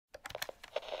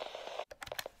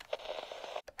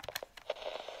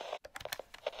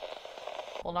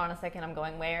Hold on a second, I'm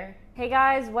going where? Hey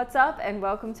guys, what's up and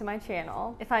welcome to my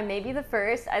channel. If I may be the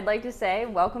first, I'd like to say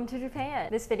welcome to Japan.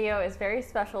 This video is very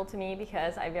special to me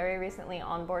because I very recently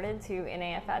onboarded to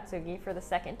NEAR NAF ATSUGI for the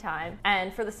second time.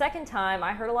 And for the second time,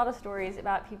 I heard a lot of stories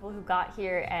about people who got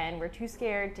here and were too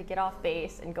scared to get off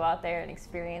base and go out there and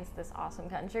experience this awesome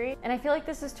country. And I feel like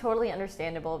this is totally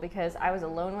understandable because I was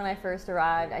alone when I first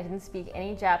arrived, I didn't speak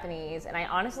any Japanese, and I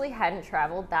honestly hadn't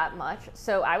traveled that much,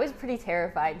 so I was pretty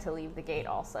terrified to leave the gate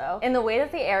also. And the way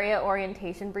that the area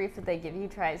orientation brief that they give you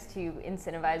tries to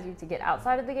incentivize you to get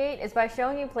outside of the gate is by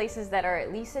showing you places that are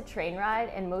at least a train ride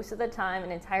and most of the time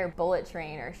an entire bullet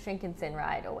train or Shinkansen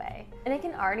ride away. And it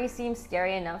can already seem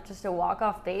scary enough just to walk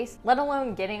off base, let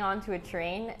alone getting onto a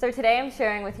train. So today I'm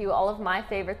sharing with you all of my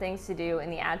favorite things to do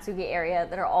in the Atsugi area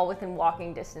that are all within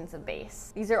walking distance of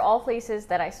base. These are all places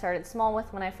that I started small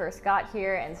with when I first got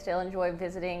here and still enjoy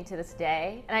visiting to this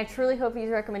day. And I truly hope these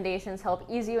recommendations help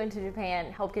ease you into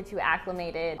Japan, help get you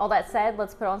acclimated. All that said,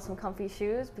 let's put on some comfy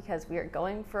shoes because we are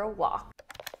going for a walk.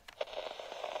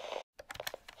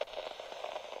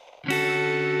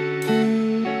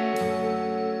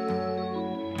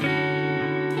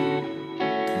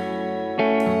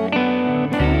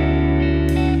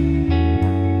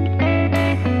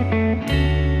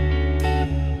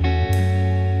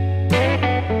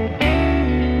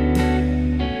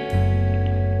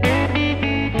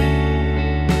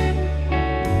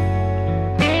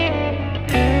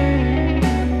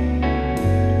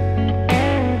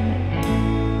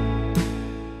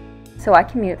 So I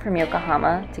commute from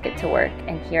Yokohama to get to work,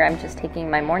 and here I'm just taking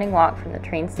my morning walk from the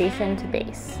train station to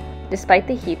base. Despite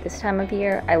the heat this time of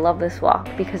year, I love this walk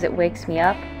because it wakes me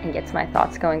up and gets my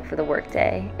thoughts going for the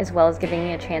workday, as well as giving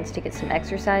me a chance to get some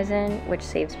exercise in, which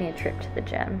saves me a trip to the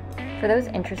gym. For those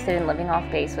interested in living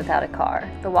off base without a car,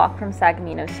 the walk from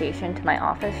Sagamino station to my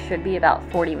office should be about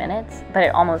 40 minutes, but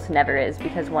it almost never is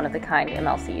because one of the kind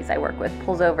MLCs I work with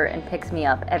pulls over and picks me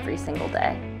up every single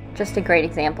day. Just a great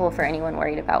example for anyone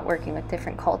worried about working with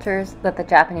different cultures that the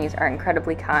Japanese are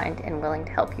incredibly kind and willing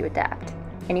to help you adapt.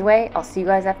 Anyway, I'll see you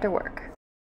guys after work.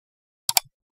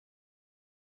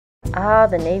 Ah,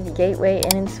 the Navy Gateway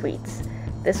Inn & Suites.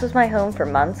 This was my home for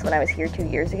months when I was here 2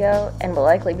 years ago, and will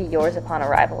likely be yours upon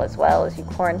arrival as well as you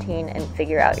quarantine and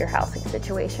figure out your housing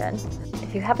situation.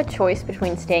 If you have a choice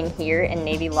between staying here and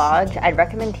Navy Lodge, I'd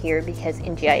recommend here because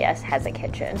NGIS has a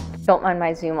kitchen. Don't mind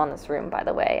my zoom on this room, by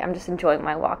the way, I'm just enjoying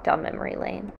my walk down memory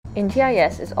lane.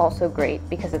 NGIS is also great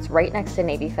because it's right next to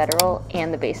Navy Federal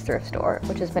and the base thrift store,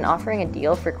 which has been offering a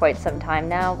deal for quite some time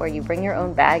now where you bring your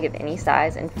own bag of any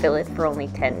size and fill it for only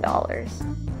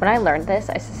 $10. When I learned this,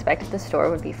 I suspected the store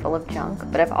would be full of junk,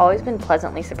 but I've always been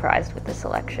pleasantly surprised with the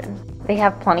selection. They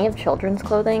have plenty of children's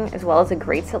clothing, as well as a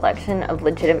great selection of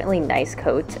legitimately nice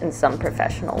coats and some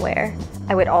professional wear.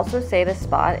 I would also say this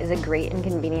spot is a great and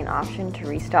convenient option to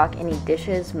restock any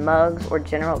dishes, mugs, or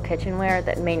general kitchenware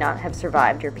that may not have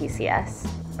survived your PCS.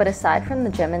 But aside from the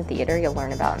gym and theater you'll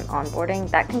learn about in onboarding,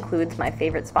 that concludes my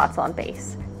favorite spots on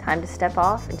base. Time to step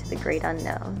off into the great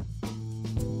unknown.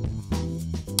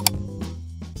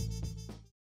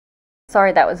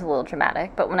 Sorry that was a little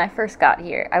dramatic, but when I first got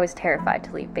here, I was terrified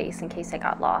to leave base in case I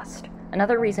got lost.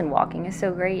 Another reason walking is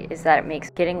so great is that it makes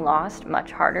getting lost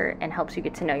much harder and helps you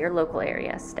get to know your local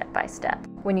area step by step.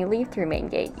 When you leave through main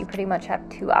gate, you pretty much have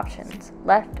two options,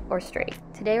 left or straight.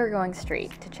 Today we're going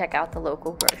straight to check out the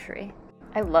local grocery.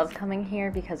 I love coming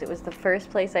here because it was the first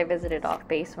place I visited off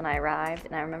base when I arrived,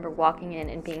 and I remember walking in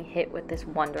and being hit with this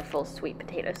wonderful sweet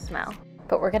potato smell.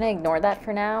 But we're gonna ignore that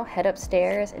for now, head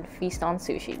upstairs, and feast on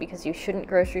sushi because you shouldn't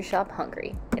grocery shop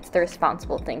hungry. It's the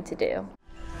responsible thing to do.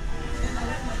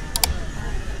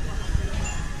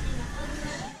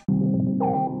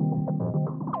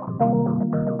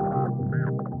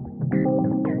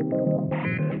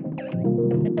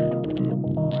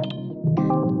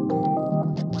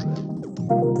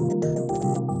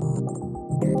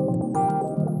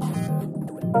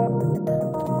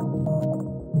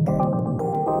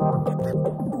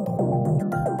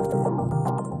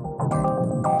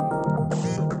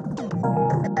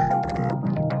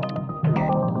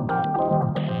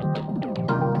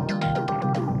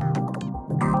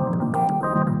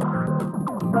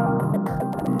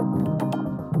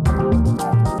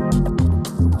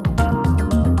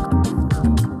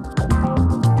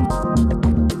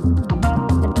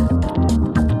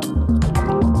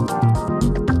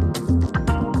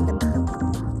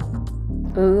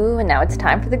 Ooh, and now it's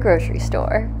time for the grocery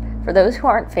store. For those who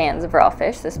aren't fans of raw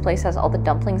fish, this place has all the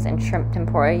dumplings and shrimp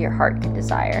tempura your heart can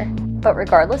desire. But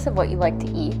regardless of what you like to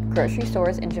eat, grocery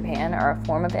stores in Japan are a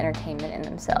form of entertainment in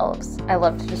themselves. I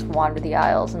love to just wander the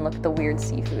aisles and look at the weird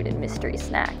seafood and mystery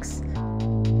snacks.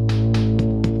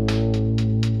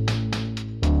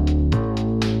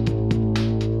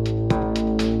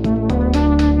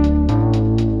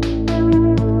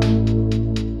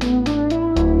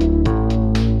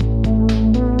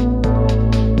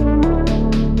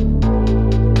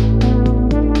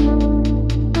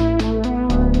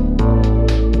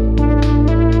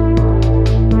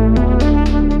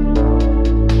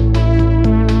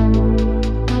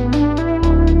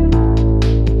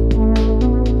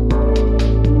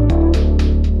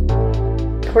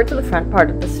 to the front part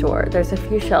of the store, there's a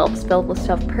few shelves filled with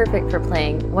stuff perfect for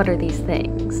playing What Are These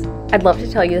Things? I'd love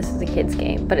to tell you this is a kid's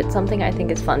game, but it's something I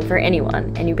think is fun for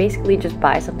anyone, and you basically just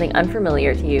buy something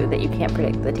unfamiliar to you that you can't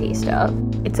predict the taste of.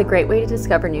 It's a great way to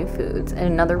discover new foods, and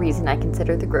another reason I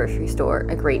consider the grocery store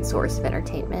a great source of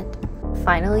entertainment.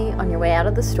 Finally, on your way out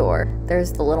of the store,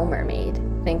 there's The Little Mermaid,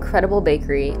 an incredible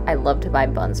bakery I love to buy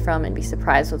buns from and be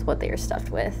surprised with what they are stuffed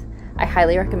with. I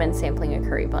highly recommend sampling a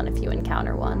curry bun if you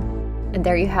encounter one. And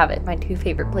there you have it, my 2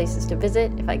 favorite places to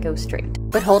visit if I go straight.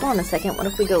 But hold on a second, what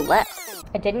if we go left?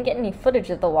 I didn't get any footage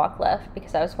of the walk left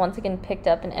because I was once again picked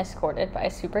up and escorted by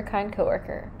a super kind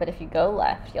coworker, but if you go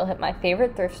left, you'll hit my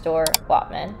favorite thrift store,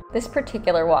 Wattmann. This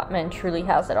particular Wattmann truly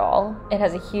has it all. It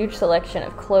has a huge selection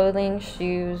of clothing,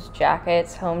 shoes,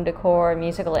 jackets, home decor,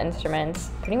 musical instruments,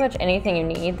 pretty much anything you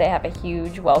need they have a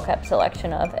huge, well-kept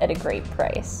selection of at a great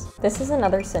price. This is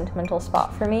another sentimental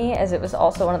spot for me as it was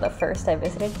also one of the first I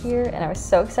visited here, and I was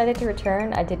so excited to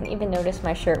return I didn't even notice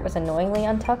my shirt was annoyingly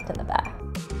untucked in the back.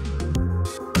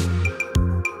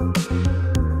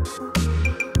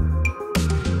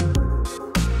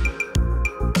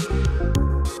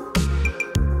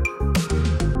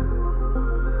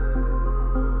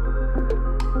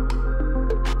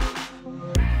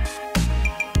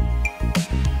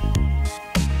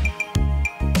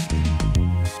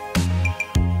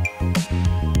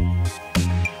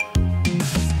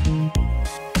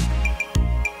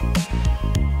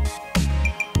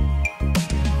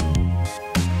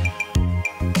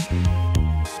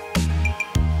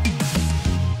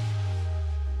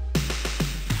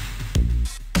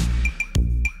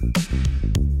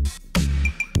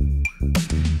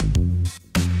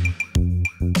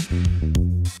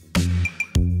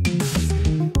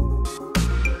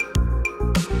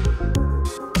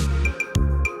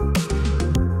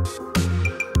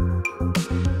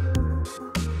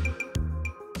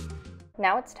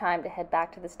 Now it's time to head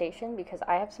back to the station because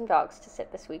I have some dogs to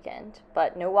sit this weekend,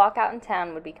 but no walk out in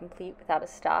town would be complete without a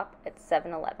stop at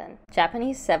 7-Eleven.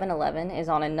 Japanese 7-Eleven is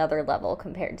on another level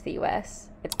compared to the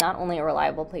US. It's not only a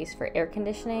reliable place for air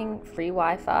conditioning, free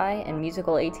Wi-Fi, and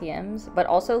musical ATMs, but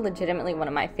also legitimately one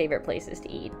of my favorite places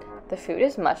to eat. The food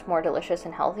is much more delicious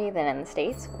and healthy than in the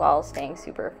States while staying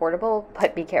super affordable,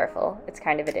 but be careful, it's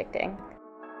kind of addicting.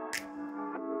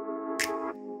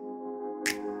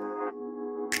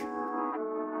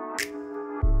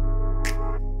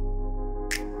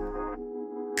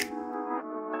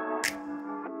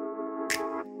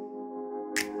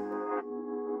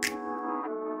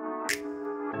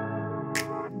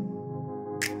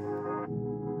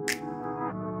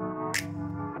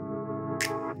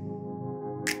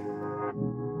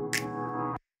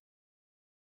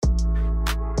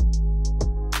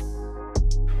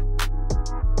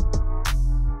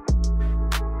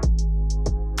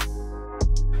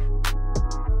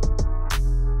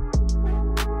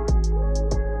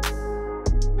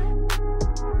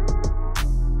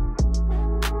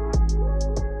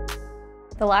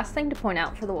 The last thing to point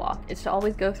out for the walk is to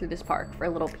always go through this park for a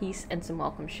little peace and some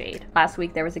welcome shade. Last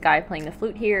week there was a guy playing the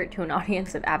flute here to an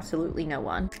audience of absolutely no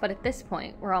one. But at this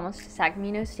point, we're almost to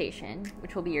Sagamino Station,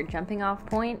 which will be your jumping off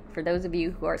point for those of you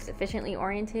who are sufficiently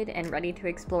oriented and ready to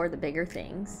explore the bigger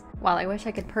things. While I wish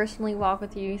I could personally walk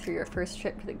with you through your first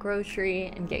trip to the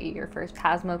grocery and get you your first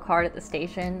Pasmo card at the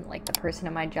station like the person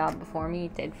in my job before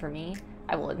me did for me,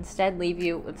 I will instead leave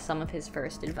you with some of his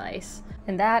first advice.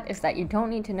 And that is that you don't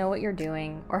need to know what you're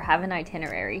doing or have an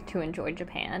itinerary to enjoy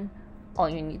Japan. All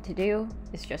you need to do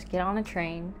is just get on a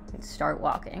train and start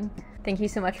walking. Thank you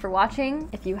so much for watching.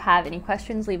 If you have any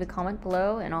questions, leave a comment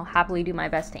below and I'll happily do my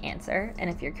best to answer. And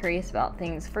if you're curious about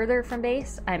things further from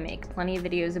base, I make plenty of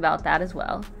videos about that as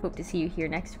well. Hope to see you here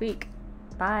next week.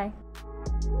 Bye.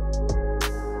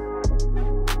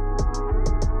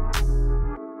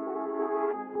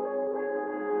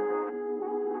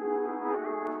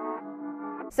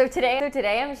 So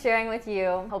today I'm sharing with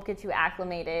you, help get you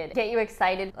acclimated, get you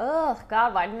excited. Oh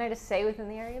God, why didn't I just say within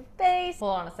the area of base?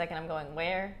 Hold on a second, I'm going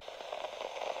where?